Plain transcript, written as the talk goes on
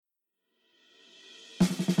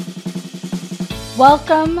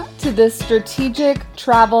Welcome to the Strategic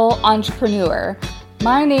Travel Entrepreneur.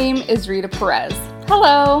 My name is Rita Perez.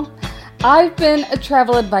 Hello. I've been a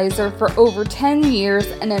travel advisor for over 10 years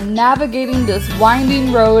and am navigating this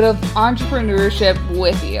winding road of entrepreneurship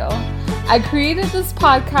with you. I created this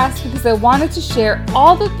podcast because I wanted to share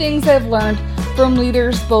all the things I've learned from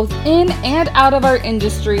leaders both in and out of our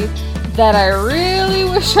industry that I really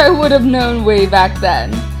wish I would have known way back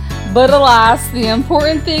then. But alas, the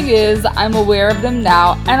important thing is I'm aware of them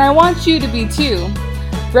now, and I want you to be too.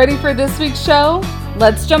 Ready for this week's show?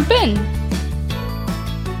 Let's jump in.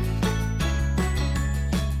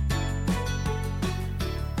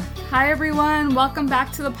 Hi everyone, welcome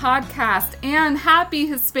back to the podcast, and happy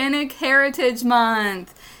Hispanic Heritage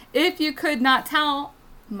Month. If you could not tell,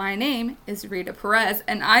 my name is Rita Perez,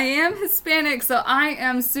 and I am Hispanic, so I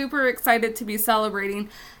am super excited to be celebrating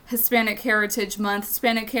Hispanic Heritage Month.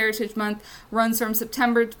 Hispanic Heritage Month runs from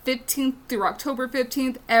September 15th through October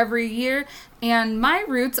 15th every year, and my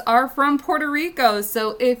roots are from Puerto Rico.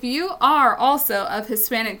 So if you are also of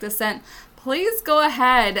Hispanic descent, please go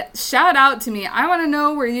ahead, shout out to me. I want to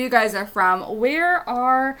know where you guys are from.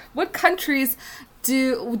 What countries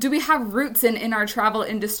do we have roots in our travel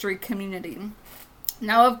industry community?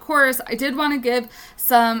 Now, of course, I did want to give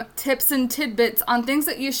some tips and tidbits on things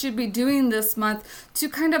that you should be doing this month to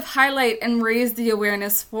kind of highlight and raise the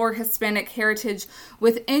awareness for Hispanic heritage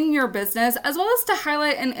within your business, as well as to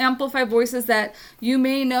highlight and amplify voices that you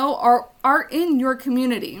may know are in your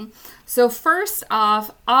community. So first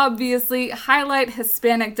off, obviously, highlight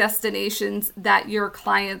Hispanic destinations that your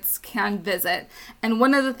clients can visit. And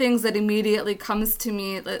one of the things that immediately comes to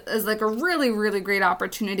me is like a really, really great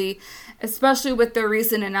opportunity, especially with their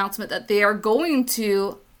recent announcement that they are going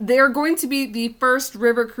to be the first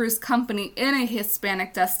river cruise company in a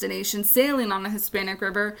Hispanic destination sailing on a Hispanic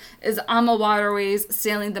river, is AMA Waterways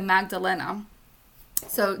sailing the Magdalena.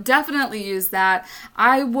 So definitely use that.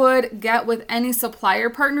 I would get with any supplier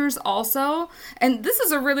partners also. And this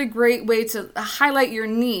is a really great way to highlight your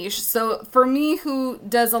niche. So for me, who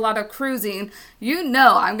does a lot of cruising, you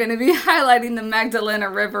know I'm going to be highlighting the Magdalena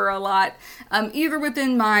River a lot, either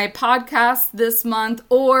within my podcast this month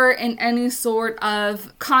or in any sort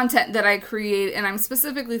of content that I create. And I'm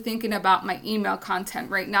specifically thinking about my email content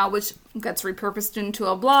right now, which gets repurposed into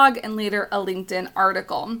a blog and later a LinkedIn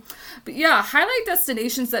article. But yeah, highlight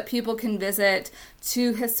destinations that people can visit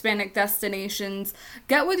to Hispanic destinations.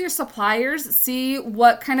 Get with your suppliers, see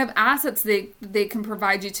what kind of assets they can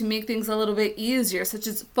provide you to make things a little bit easier, such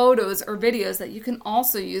as photos or videos that you can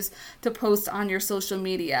also use to post on your social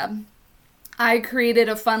media. I created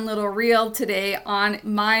a fun little reel today on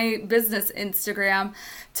my business Instagram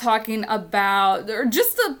talking about, or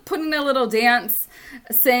just putting a little dance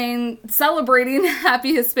celebrating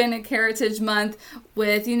Happy Hispanic Heritage Month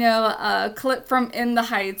with, a clip from In the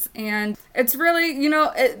Heights. And it's really,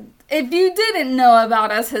 if you didn't know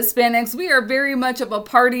about us Hispanics, we are very much of a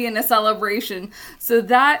party and a celebration. So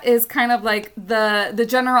that is kind of like the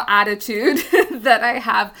general attitude that I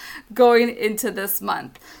have going into this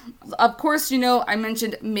month. Of course, I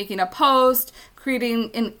mentioned making a post,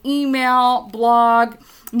 creating an email, blog.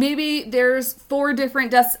 Maybe there's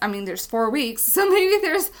there's 4 weeks. So maybe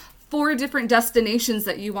there's 4 different destinations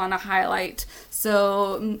that you want to highlight.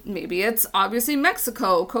 So maybe it's obviously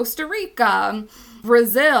Mexico, Costa Rica,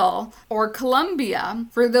 Brazil, or Colombia.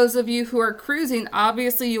 For those of you who are cruising,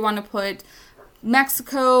 obviously you want to put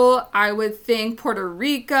Mexico, I would think Puerto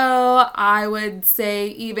Rico, I would say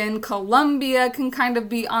even Colombia can kind of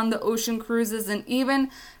be on the ocean cruises, and even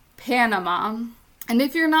Panama. And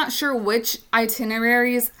if you're not sure which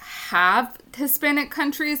itineraries have Hispanic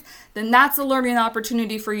countries, then that's a learning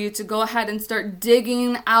opportunity for you to go ahead and start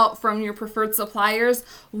digging out from your preferred suppliers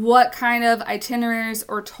what kind of itineraries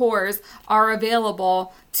or tours are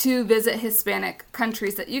available to visit Hispanic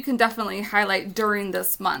countries that you can definitely highlight during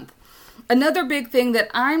this month. Another big thing that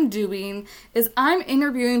I'm doing is I'm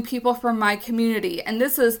interviewing people from my community, and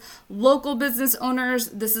this is local business owners.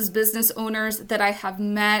 This is business owners that I have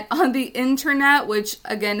met on the internet, which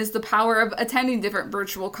again is the power of attending different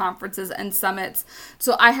virtual conferences and summits.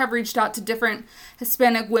 So I have reached out to different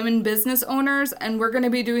Hispanic women business owners, and we're going to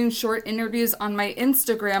be doing short interviews on my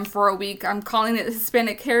Instagram for a week. I'm calling it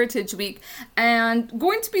Hispanic Heritage Week, and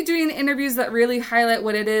going to be doing interviews that really highlight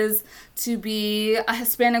what it is to be a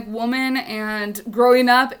Hispanic woman and growing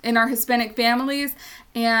up in our Hispanic families,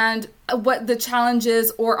 and what the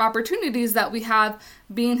challenges or opportunities that we have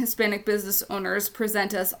being Hispanic business owners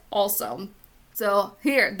present us also. So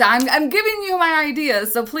here, I'm giving you my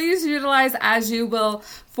ideas, so please utilize as you will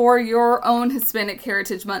for your own Hispanic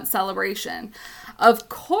Heritage Month celebration. Of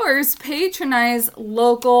course, patronize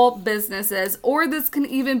local businesses, or this can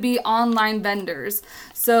even be online vendors.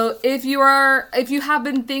 So if you have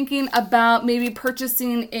been thinking about maybe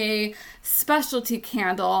purchasing a specialty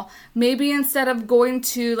candle, maybe instead of going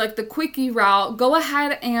to like the quickie route, go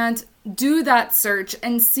ahead and do that search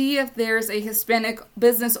and see if there's a Hispanic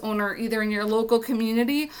business owner either in your local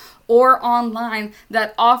community or online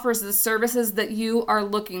that offers the services that you are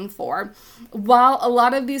looking for. While a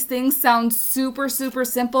lot of these things sound super, super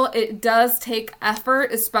simple, it does take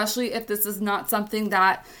effort, especially if this is not something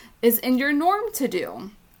that is in your norm to do.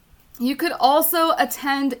 You could also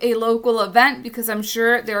attend a local event because I'm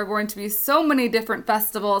sure there are going to be so many different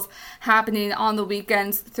festivals happening on the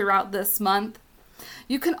weekends throughout this month.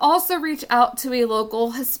 You can also reach out to a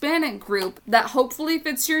local Hispanic group that hopefully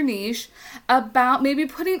fits your niche about maybe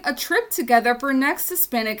putting a trip together for next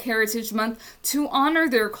Hispanic Heritage Month to honor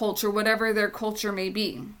their culture, whatever their culture may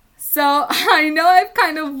be. So I know I've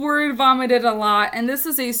kind of word vomited a lot, and this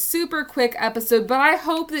is a super quick episode, but I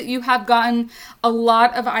hope that you have gotten a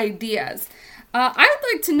lot of ideas.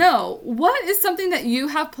 I'd like to know, what is something that you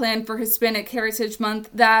have planned for Hispanic Heritage Month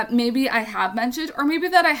that maybe I have mentioned or maybe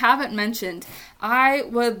that I haven't mentioned? I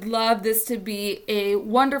would love this to be a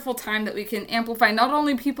wonderful time that we can amplify not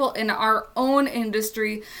only people in our own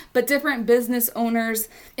industry, but different business owners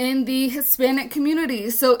in the Hispanic community.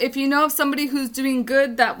 So if you know of somebody who's doing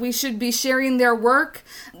good that we should be sharing their work,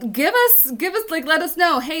 give us let us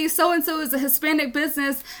know, hey, so-and-so is a Hispanic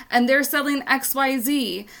business and they're selling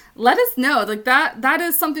XYZ. Let us know. That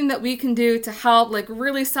is something that we can do to help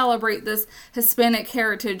really celebrate this Hispanic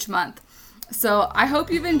Heritage Month. So I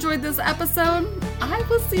hope you've enjoyed this episode. I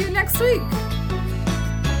will see you next week.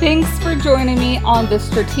 Thanks for joining me on The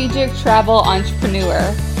Strategic Travel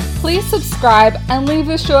Entrepreneur. Please subscribe and leave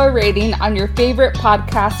the show a rating on your favorite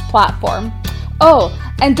podcast platform. Oh,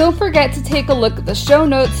 and don't forget to take a look at the show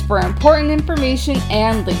notes for important information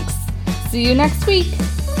and links. See you next week.